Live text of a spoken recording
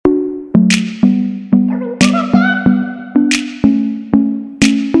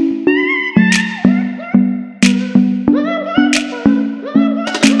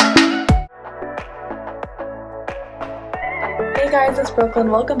it's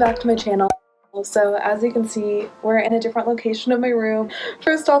Brooklyn. Welcome back to my channel. So as you can see, we're in a different location of my room.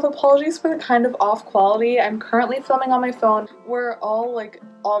 First off, apologies for the kind of off quality. I'm currently filming on my phone. We're all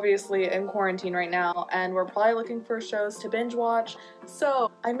obviously in quarantine right now, and we're probably looking for shows to binge watch.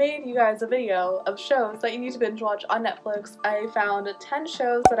 So I made you guys a video of shows that you need to binge watch on Netflix. I found 10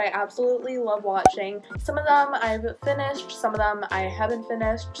 shows that I absolutely love watching. Some of them I've finished, some of them I haven't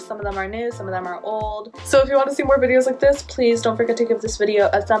finished, some of them are new, some of them are old. So if you want to see more videos like this, please don't forget to give this video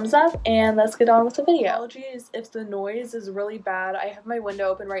a thumbs up, and let's get on with the video. Apologies if the noise is really bad. I have my window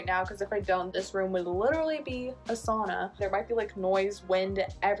open right now because if I don't, this room would literally be a sauna. There might be noise, wind,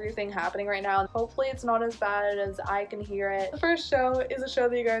 everything happening right now. Hopefully it's not as bad as I can hear it. The first show is a show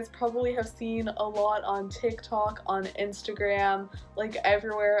that you guys probably have seen a lot on TikTok, on Instagram,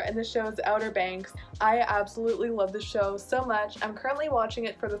 everywhere, and the show is Outer Banks. I absolutely love the show so much. I'm currently watching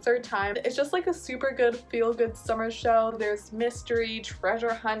it for the third time. It's just a super good feel-good summer show. There's mystery,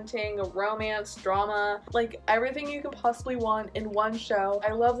 treasure hunting, romance, drama, everything you can possibly want in one show.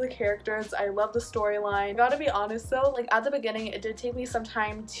 I love the characters, I love the storyline. Gotta be honest though, at the beginning it did take me some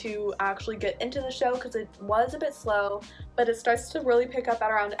time to actually get into the show because it was a bit slow, but it starts to really pick up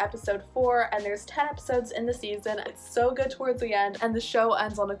at around episode 4, and there's 10 episodes in the season. It's so good towards the end, and the show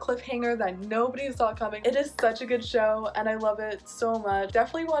ends on a cliffhanger that nobody saw coming. It is such a good show, and I love it so much.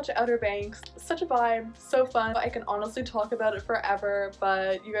 Definitely watch Outer Banks. Such a vibe, so fun. I can honestly talk about it forever,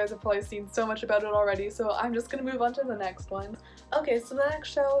 but you guys have probably seen so much about it already, so I'm just gonna move on to the next one. Okay, so the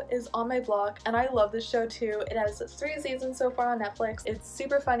next show is On My Block, and I love this show too. It has 3 seasons so far on Netflix. It's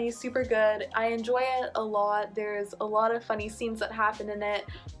super funny, super good. I enjoy it a lot. There's a lot of funny scenes that happen in it.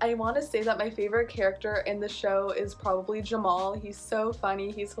 I want to say that my favorite character in the show is probably Jamal. He's so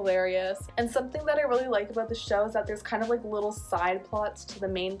funny, he's hilarious. And something that I really like about the show is that there's kind of little side plots to the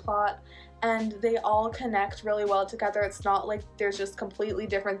main plot, and they all connect really well together. It's not there's just completely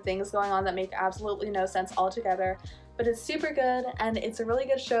different things going on that make absolutely no sense altogether. But it's super good, and it's a really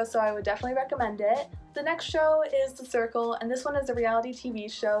good show, so I would definitely recommend it. The next show is The Circle, and this one is a reality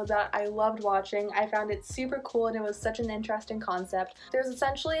TV show that I loved watching. I found it super cool, and it was such an interesting concept. There's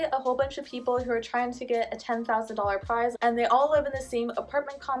essentially a whole bunch of people who are trying to get a $10,000 prize, and they all live in the same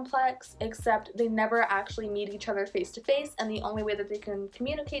apartment complex, except they never actually meet each other face to face, and the only way that they can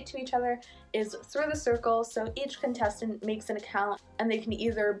communicate to each other is through the circle. So each contestant makes an account, and they can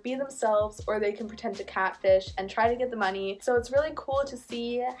either be themselves or they can pretend to catfish and try to get the money. So it's really cool to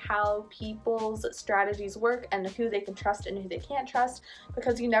see how people's strategies work and who they can trust and who they can't trust,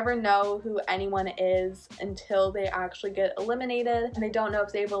 because you never know who anyone is until they actually get eliminated, and they don't know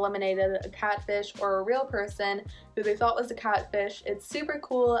if they've eliminated a catfish or a real person who they thought was a catfish. It's super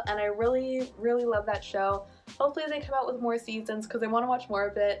cool, and I really love that show. Hopefully they come out with more seasons because I want to watch more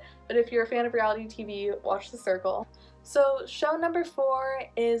of it, but if you're a fan of reality TV, watch The Circle. So show number 4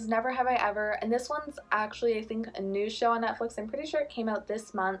 is Never Have I Ever, and this one's actually, I think, a new show on Netflix. I'm pretty sure it came out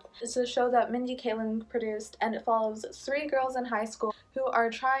this month. It's a show that Mindy Kaling produced, and it follows 3 girls in high school who are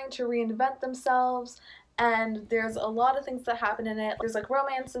trying to reinvent themselves, and there's a lot of things that happen in it. There's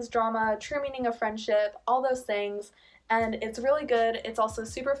romances, drama, true meaning of friendship, all those things. And it's really good. It's also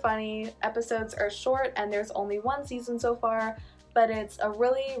super funny. Episodes are short, and there's only 1 season so far, but it's a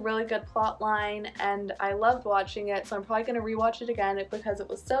really good plot line, and I loved watching it, so I'm probably going to rewatch it again because it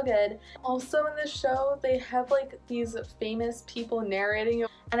was so good. Also in this show, they have these famous people narrating it,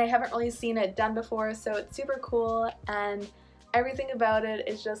 and I haven't really seen it done before, so it's super cool, and everything about it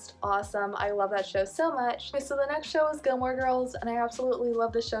is just awesome. I love that show so much. Okay, so the next show is Gilmore Girls, and I absolutely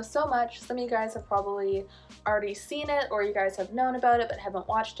love this show so much. Some of you guys have probably already seen it, or you guys have known about it but haven't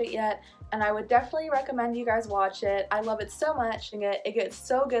watched it yet, and I would definitely recommend you guys watch it. I love it so much. It gets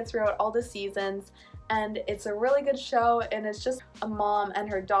so good throughout all the seasons, and it's a really good show, and it's just a mom and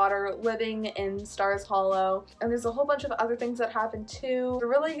her daughter living in Stars Hollow, and there's a whole bunch of other things that happen too. It's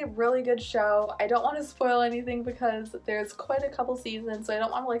a really good show. I don't want to spoil anything because there's quite a couple seasons, so I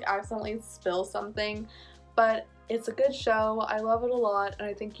don't want to accidentally spill something, but it's a good show. I love it a lot, and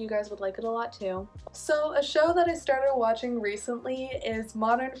I think you guys would like it a lot too. So a show that I started watching recently is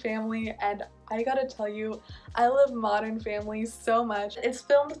Modern Family, and I gotta tell you, I love Modern Family so much. It's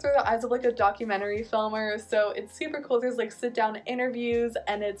filmed through the eyes of a documentary filmer, so it's super cool. There's sit-down interviews,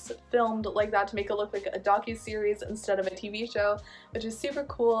 and it's filmed like that to make it look like a docu-series instead of a TV show, which is super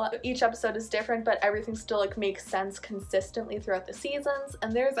cool. Each episode is different, but everything still makes sense consistently throughout the seasons,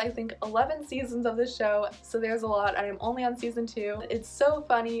 and there's I think 11 seasons of this show, so there's a lot. I am only on season 2. It's so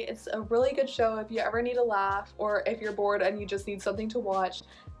funny. It's a really good show if you ever need a laugh, or if you're bored and you just need something to watch.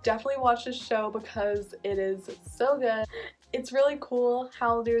 Definitely watch this show because it is so good. It's really cool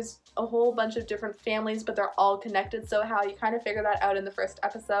how there's a whole bunch of different families, but they're all connected somehow. You kind of figure that out in the first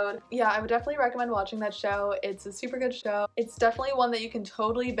episode. Yeah, I would definitely recommend watching that show. It's a super good show. It's definitely one that you can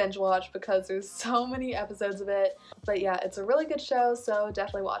totally binge watch because there's so many episodes of it. But yeah, it's a really good show, so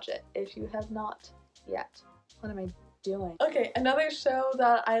definitely watch it if you have not yet. What am I doing? Okay, another show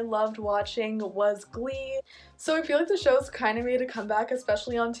that I loved watching was Glee. So I feel like the show's kind of made a comeback,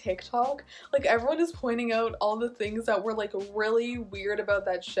 especially on TikTok. Like, everyone is pointing out all the things that were like really weird about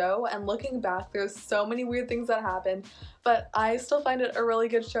that show, and looking back, there's so many weird things that happened, but I still find it a really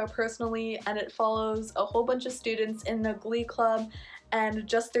good show personally, and it follows a whole bunch of students in the Glee club and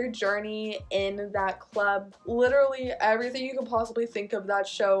just their journey in that club. Literally everything you can possibly think of, that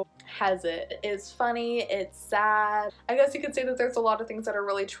show has it. It's funny, it's sad. I guess you could say that there's a lot of things that are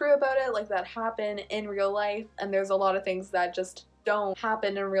really true about it, like that happen in real life, and there's a lot of things that just don't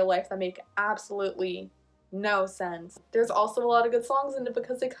happen in real life that make absolutely no sense. There's also a lot of good songs in it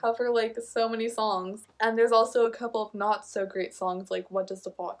because they cover like so many songs, and there's also a couple of not so great songs like What Does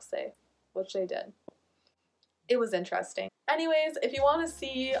the Fox Say, which they did. It was interesting. Anyways, if you want to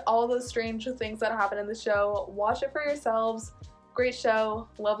see all those strange things that happen in the show, watch it for yourselves. Great show,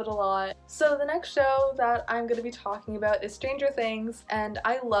 love it a lot. So the next show that I'm going to be talking about is Stranger Things, and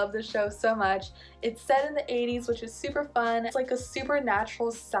I love this show so much. It's set in the 80s, which is super fun. It's like a supernatural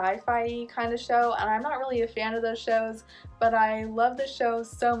sci-fi kind of show, and I'm not really a fan of those shows, but I love this show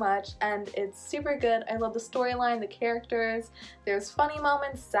so much, and it's super good. I love the storyline, the characters. There's funny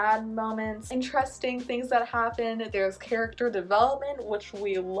moments, sad moments, interesting things that happen. There's character development, which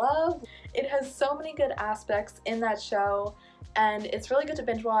we love. It has so many good aspects in that show, and it's really good to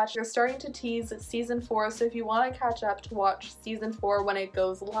binge watch. They're starting to tease season 4, so if you want to catch up to watch season 4 when it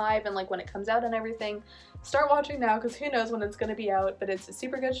goes live and like when it comes out and everything, start watching now because who knows when it's going to be out, but it's a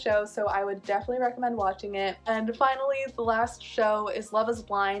super good show, so I would definitely recommend watching it. And finally, the last show is Love is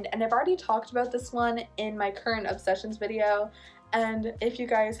Blind, and I've already talked about this one in my current obsessions video, and if you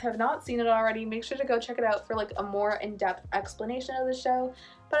guys have not seen it already, make sure to go check it out for like a more in-depth explanation of the show.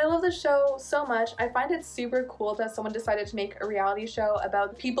 But I love this show so much. I find it super cool that someone decided to make a reality show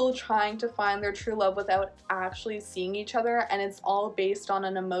about people trying to find their true love without actually seeing each other, and it's all based on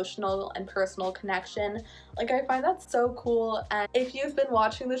an emotional and personal connection. Like, I find that so cool, and if you've been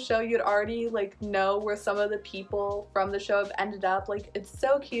watching the show, you'd already like know where some of the people from the show have ended up. Like, it's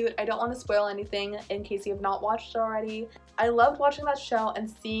so cute. I don't want to spoil anything in case you have not watched it already. I loved watching that show and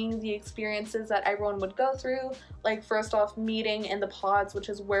seeing the experiences that everyone would go through. Like, first off, meeting in the pods, which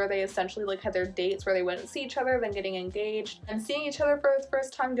is where they essentially like had their dates where they wouldn't see each other, then getting engaged and seeing each other for the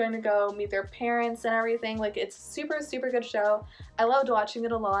first time, going to go meet their parents and everything. Like, it's super good show. I loved watching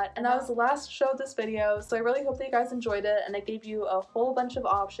it a lot, and that was the last show of this video, so I really hope that you guys enjoyed it, and I gave you a whole bunch of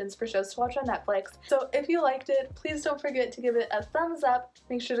options for shows to watch on Netflix. So if you liked it, please don't forget to give it a thumbs up,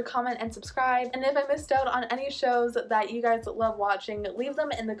 make sure to comment and subscribe, and if I missed out on any shows that you guys love watching, leave them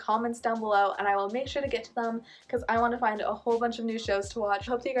in the comments down below and I will make sure to get to them because I want to find a whole bunch of new shows to watch.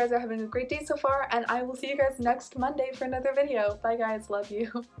 Hope that you guys are having a great day so far, and I will see you guys next Monday for another video. Bye guys, love you.